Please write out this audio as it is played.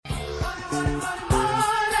Oh,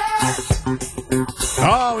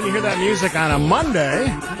 when you hear that music on a Monday,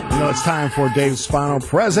 you know it's time for Dave Spano,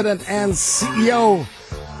 President and CEO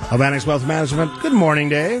of Annex Wealth Management. Good morning,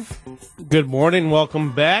 Dave. Good morning.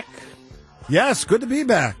 Welcome back. Yes, good to be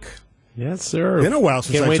back. Yes, sir. Been a while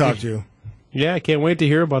since I talked to you. Yeah, I can't wait to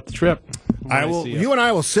hear about the trip. You and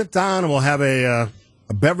I will sit down and we'll have a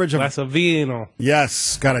beverage. Glass of vino.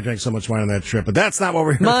 Yes. God, I drank so much wine on that trip. But that's not what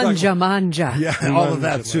we're here to talk about. Manja. Yeah, all of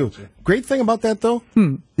that, too. Great thing about that, though,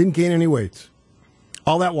 didn't gain any weight.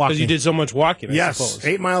 All that walking. Because you did so much walking, I suppose.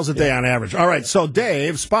 8 miles a day on average. All right, so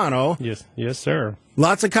Dave Spano. Yes, sir.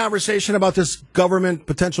 Lots of conversation about this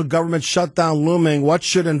potential government shutdown looming. What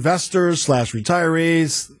should investors /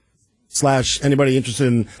 retirees / anybody interested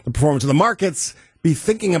in the performance of the markets be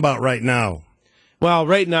thinking about right now? Well,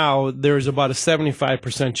 right now, there's about a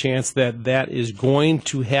 75% chance that is going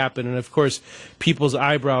to happen. And, of course, people's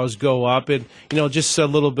eyebrows go up. And, just a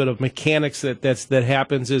little bit of mechanics that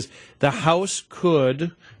happens is the House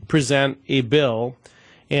could present a bill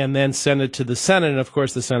and then send it to the Senate. And, of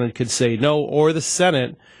course, the Senate could say no, or the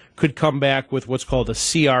Senate could come back with what's called a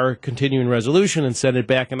CR, continuing resolution, and send it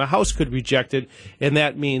back, and the House could reject it, and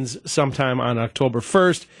that means sometime on October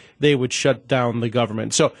 1st, they would shut down the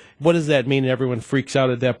government. So what does that mean? Everyone freaks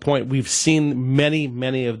out at that point. We've seen many,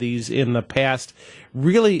 many of these in the past.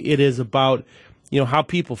 Really, it is about how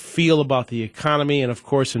people feel about the economy and, of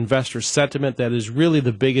course, investor sentiment. That is really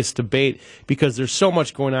the biggest debate because there's so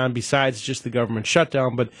much going on besides just the government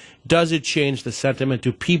shutdown. But does it change the sentiment?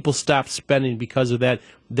 Do people stop spending because of that?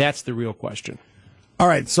 That's the real question. All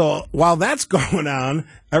right. So while that's going on,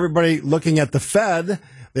 everybody looking at the Fed,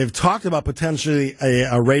 they've talked about potentially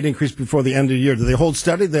a rate increase before the end of the year. Do they hold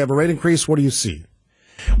steady? Do they have a rate increase? What do you see?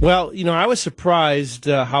 Well, I was surprised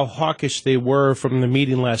how hawkish they were from the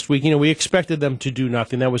meeting last week. We expected them to do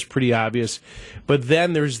nothing. That was pretty obvious. But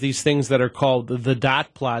then there's these things that are called the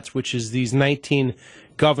dot plots, which is these 19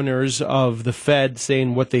 governors of the Fed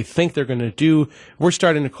saying what they think they're going to do. We're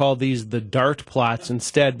starting to call these the dart plots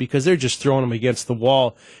instead because they're just throwing them against the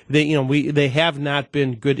wall. They have not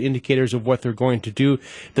been good indicators of what they're going to do.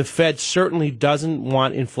 The Fed certainly doesn't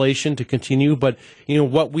want inflation to continue, but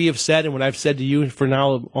what we have said and what I've said to you for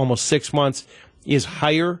now almost 6 months is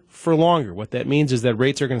higher for longer. What that means is that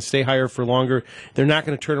rates are going to stay higher for longer. They're not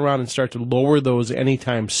going to turn around and start to lower those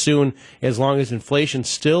anytime soon as long as inflation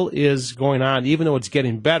still is going on. Even though it's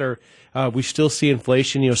getting better, we still see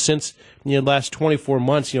inflation. Since the last 24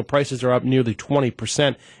 months, prices are up nearly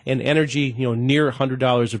 20%, and energy, near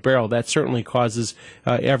 $100 a barrel. That certainly causes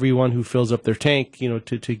everyone who fills up their tank,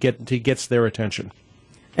 to gets their attention.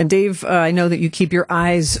 And Dave, I know that you keep your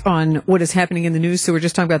eyes on what is happening in the news. So we're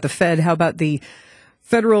just talking about the Fed. How about the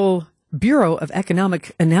Federal Bureau of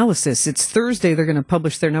Economic Analysis? It's Thursday. They're going to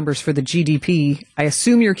publish their numbers for the GDP. I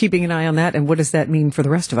assume you're keeping an eye on that. And what does that mean for the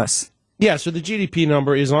rest of us? Yeah, so the GDP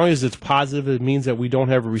number, as long as it's positive, it means that we don't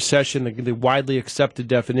have a recession. The widely accepted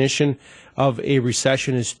definition of a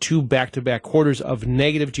recession is 2 back-to-back quarters of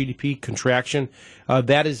negative GDP contraction.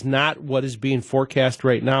 That is not what is being forecast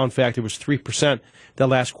right now. In fact, it was 3% the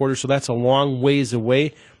last quarter, so that's a long ways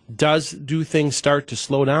away. Do things start to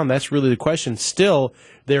slow down? That's really the question. Still,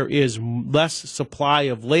 there is less supply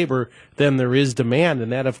of labor than there is demand,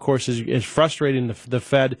 and that, of course, is frustrating the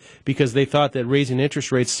Fed because they thought that raising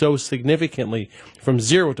interest rates so significantly from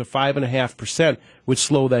 0 to 5.5% would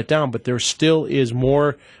slow that down, but there still is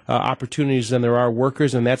more opportunities than there are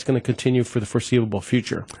workers, and that's going to continue for the foreseeable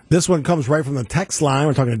future. This one comes right from the text line.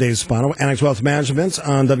 We're talking to Dave Spano, Annex Wealth Management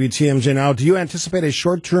on WTMJ Now. Do you anticipate a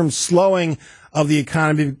short-term slowing of the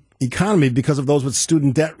economy because of those with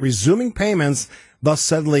student debt resuming payments, thus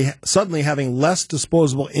suddenly having less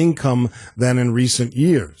disposable income than in recent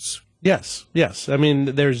years? Yes. I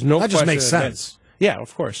mean, there's no question. That just makes sense. Yeah,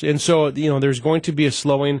 of course. And so, there's going to be a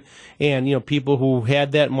slowing, and, people who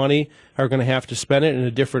had that money are going to have to spend it in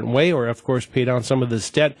a different way or, of course, pay down some of this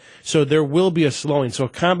debt. So there will be a slowing. So a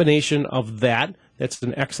combination of that's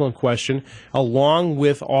an excellent question, along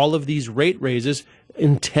with all of these rate raises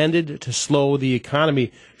intended to slow the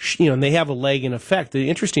economy, and they have a lagging effect. The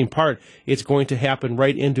interesting part, it's going to happen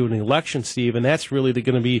right into an election, Steve, and that's really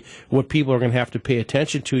going to be what people are going to have to pay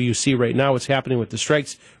attention to. You see right now what's happening with the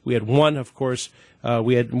strikes. We had one, of course,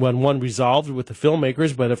 one resolved with the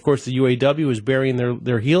filmmakers, but of course the UAW is burying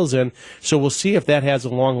their heels in. So we'll see if that has a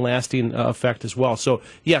long-lasting effect as well. So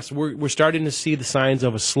yes, we're starting to see the signs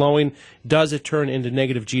of a slowing. Does it turn into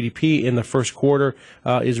negative GDP in the first quarter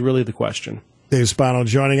is really the question. Dave Spano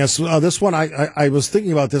joining us. This one, I was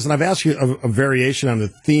thinking about this, and I've asked you a variation on the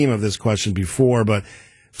theme of this question before, but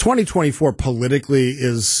 2024 politically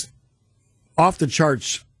is off the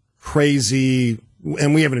charts crazy,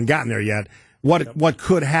 and we haven't gotten there yet, what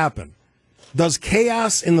could happen. Does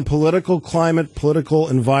chaos in the political climate, political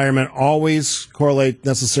environment always correlate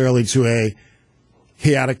necessarily to a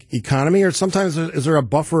chaotic economy, or sometimes is there a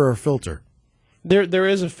buffer or a filter? There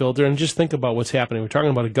is a filter, and just think about what's happening. We're talking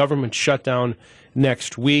about a government shutdown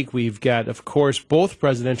next week. We've got, of course, both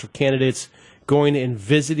presidential candidates going and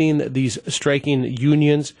visiting these striking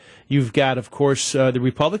unions. You've got, of course, the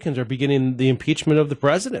Republicans are beginning the impeachment of the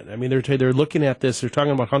president. I mean, they're looking at this. They're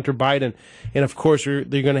talking about Hunter Biden, and of course, they're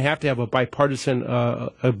going to have a bipartisan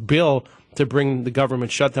a bill to bring the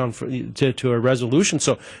government shutdown to a resolution.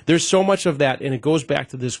 So there's so much of that, and it goes back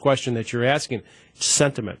to this question that you're asking: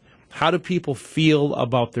 sentiment. How do people feel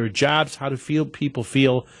about their jobs? How do people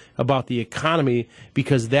feel about the economy?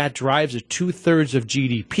 Because that drives it. 2/3 of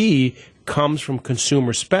GDP comes from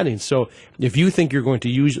consumer spending. So if you think you're going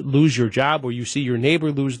to lose your job, or you see your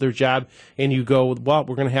neighbor lose their job, and you go, well,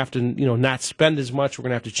 we're going to have to not spend as much, we're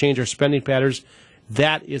going to have to change our spending patterns,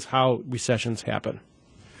 that is how recessions happen.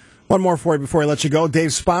 One more for you before I let you go.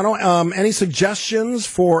 Dave Spano, any suggestions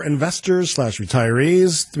for investors /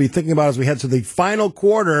 retirees to be thinking about as we head to the final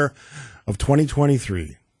quarter of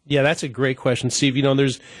 2023? Yeah, that's a great question, Steve.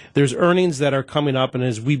 There's earnings that are coming up, and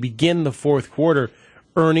as we begin the fourth quarter,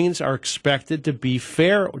 earnings are expected to be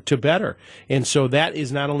fair to better. And so that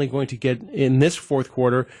is not only going to get in this fourth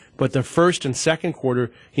quarter, but the first and second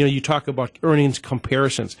quarter. You talk about earnings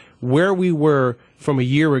comparisons. Where we were from a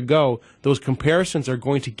year ago, those comparisons are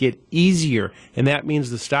going to get easier, and that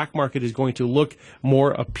means the stock market is going to look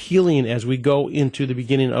more appealing as we go into the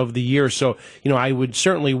beginning of the year. So, I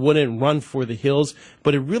wouldn't run for the hills,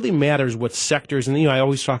 but it really matters what sectors, and I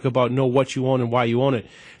always talk about know what you own and why you own it.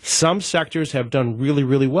 Some sectors have done really,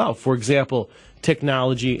 really well. For example,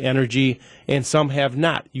 technology, energy, and some have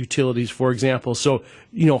not. Utilities, for example. So,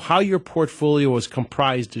 how your portfolio is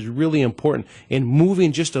comprised is really important. And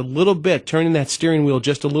moving just a little bit, turning that steering wheel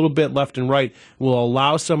just a little bit left and right, will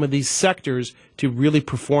allow some of these sectors to really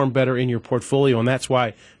perform better in your portfolio. And that's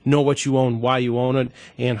why know what you own, why you own it,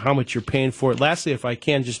 and how much you're paying for it. Lastly, if I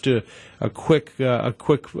can, just do a quick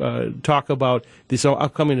talk about these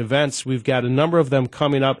upcoming events. We've got a number of them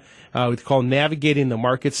coming up. We call Navigating the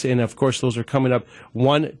Markets, and of course those are coming up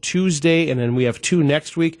one Tuesday, and then we have two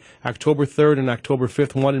next week, October 3rd and October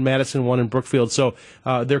 5th, one in Madison, one in Brookfield. So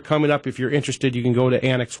they're coming up. If you're interested, you can go to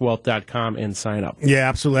annexwealth.com and sign up. Yeah,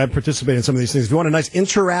 absolutely. I've participated in some of these things. If you want a nice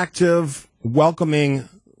interactive, welcoming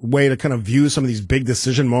way to kind of view some of these big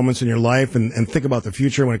decision moments in your life and think about the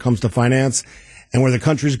future when it comes to finance and where the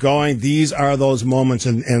country's going, these are those moments,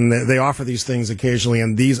 and they offer these things occasionally,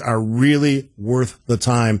 and these are really worth the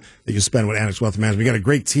time that you spend with Annex Wealth Management. We got a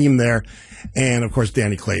great team there, and of course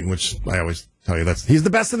Danny Clayton, which I always tell you he's the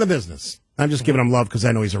best in the business. I'm just giving him love because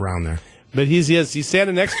I know he's around there. But he's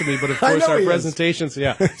standing next to me, but of course our presentations,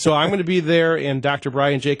 So I'm going to be there, and Dr.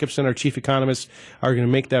 Brian Jacobson, our chief economist, are going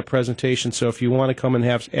to make that presentation. So if you want to come and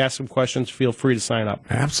ask some questions, feel free to sign up.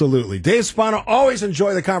 Absolutely. Dave Spano, always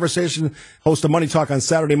enjoy the conversation. Host of Money Talk on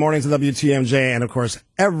Saturday mornings at WTMJ, and of course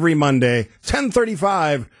every Monday,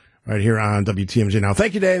 10:35, right here on WTMJ Now.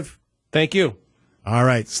 Thank you, Dave. Thank you. All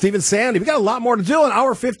right, Steve and Sandy, we got a lot more to do. An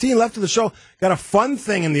hour 15 left of the show. Got a fun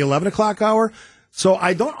thing in the 11 o'clock hour. So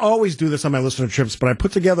I don't always do this on my listener trips, but I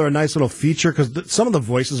put together a nice little feature because some of the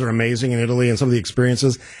voices are amazing in Italy and some of the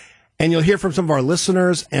experiences. And you'll hear from some of our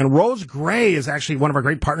listeners. And Rose Gray is actually one of our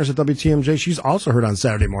great partners at WTMJ. She's also heard on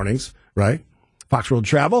Saturday mornings, right? Fox World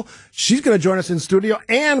Travel. She's going to join us in studio.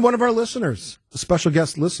 And one of our listeners, a special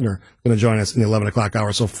guest listener, going to join us in the 11 o'clock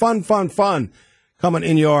hour. So fun coming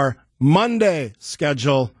in your Monday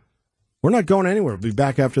schedule. We're not going anywhere. We'll be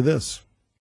back after this.